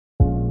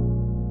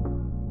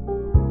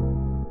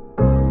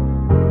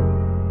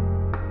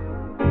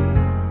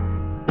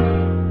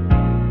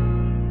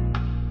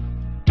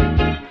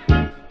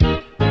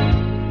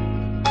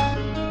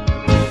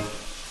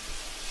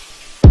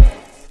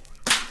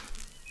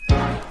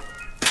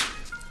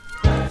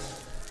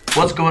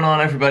What's going on,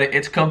 everybody?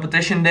 It's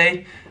competition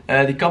day.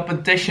 The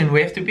competition,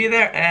 we have to be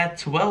there at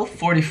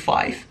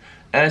 12:45.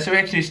 So we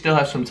actually still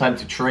have some time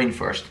to train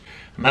first.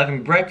 I'm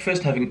having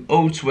breakfast, having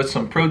oats with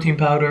some protein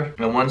powder.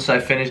 And once I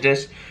finish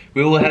this,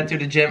 we will head to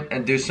the gym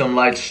and do some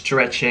light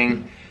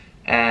stretching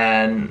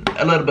and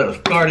a little bit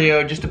of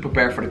cardio just to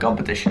prepare for the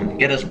competition.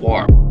 Get us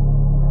warm.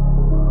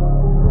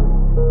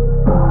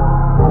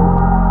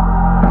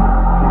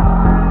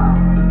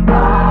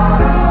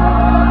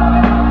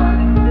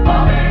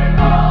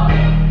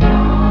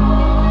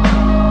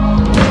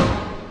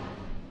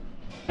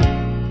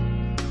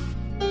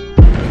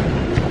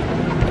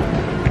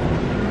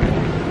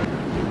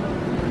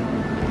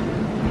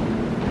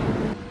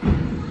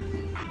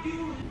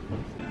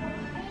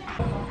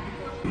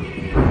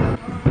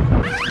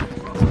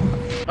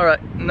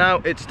 Alright,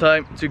 now it's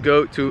time to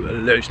go to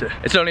Leusden.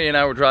 It's only an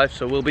hour drive,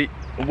 so we'll be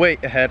way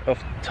ahead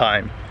of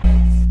time.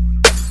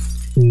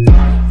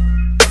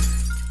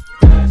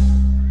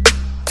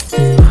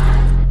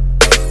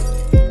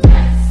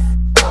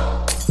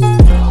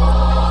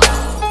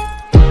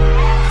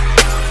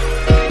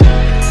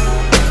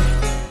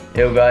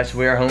 Yo guys,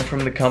 we are home from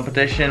the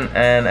competition,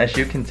 and as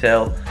you can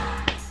tell,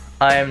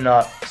 I am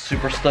not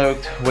super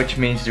stoked, which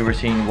means the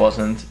routine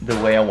wasn't the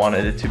way I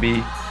wanted it to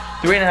be.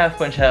 3.5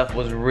 punch half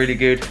was really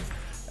good,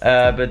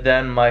 but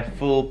then my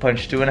full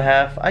punch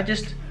 2.5, I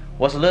just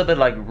was a little bit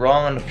like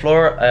wrong on the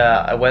floor.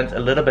 I went a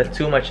little bit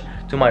too much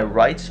to my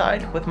right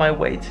side with my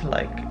weight,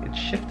 like it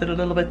shifted a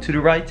little bit to the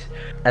right,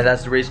 and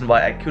that's the reason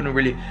why I couldn't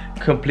really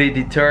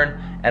completely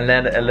turn and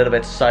land a little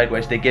bit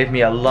sideways. They gave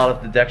me a lot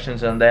of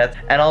deductions on that,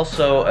 and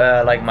also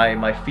like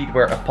my feet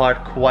were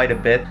apart quite a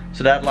bit,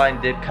 so that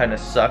line did kind of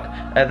suck.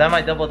 And then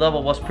my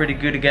double was pretty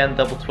good again,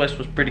 double twist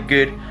was pretty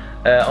good.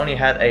 Only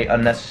had a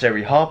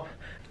unnecessary hop.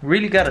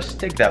 Really gotta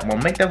stick that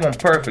one, make that one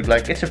perfect.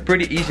 Like, it's a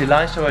pretty easy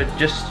line, so I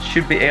just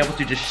should be able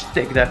to just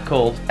stick that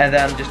cold and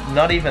then just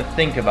not even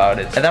think about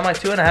it. And then my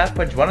 2.5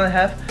 punch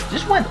 1.5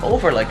 just went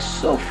over like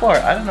so far.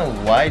 I don't know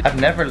why. I've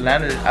never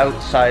landed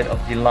outside of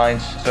the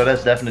lines, so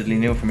that's definitely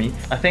new for me.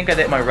 I think I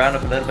did my round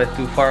up a little bit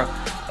too far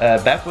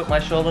back with my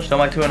shoulders, so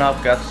my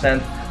 2.5 got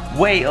sent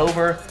way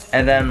over,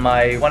 and then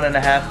my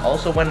 1.5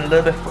 also went a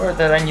little bit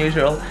further than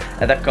usual,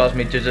 and that caused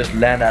me to just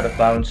land out of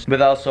bounds. With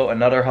also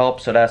another hop,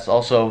 so that's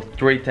also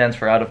 3/10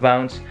 for out of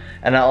bounds,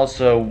 and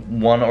also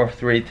 1 or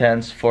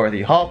 3/10 for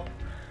the hop.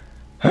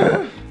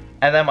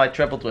 And then my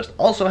triple twist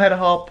also had a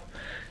hop.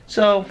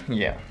 So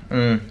yeah,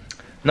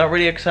 not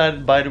really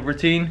excited by the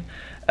routine,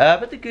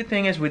 but the good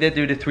thing is we did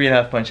do the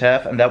 3.5 punch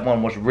half, and that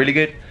one was really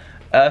good.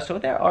 So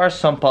there are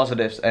some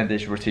positives in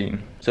this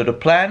routine. So the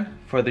plan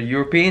for the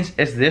Europeans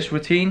is this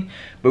routine,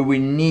 but we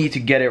need to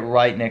get it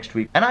right next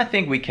week. And I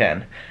think we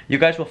can. You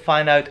guys will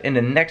find out in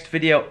the next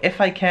video if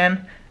I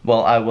can.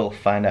 Well, I will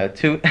find out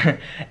too.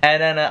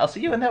 And then I'll see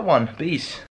you in that one. Peace.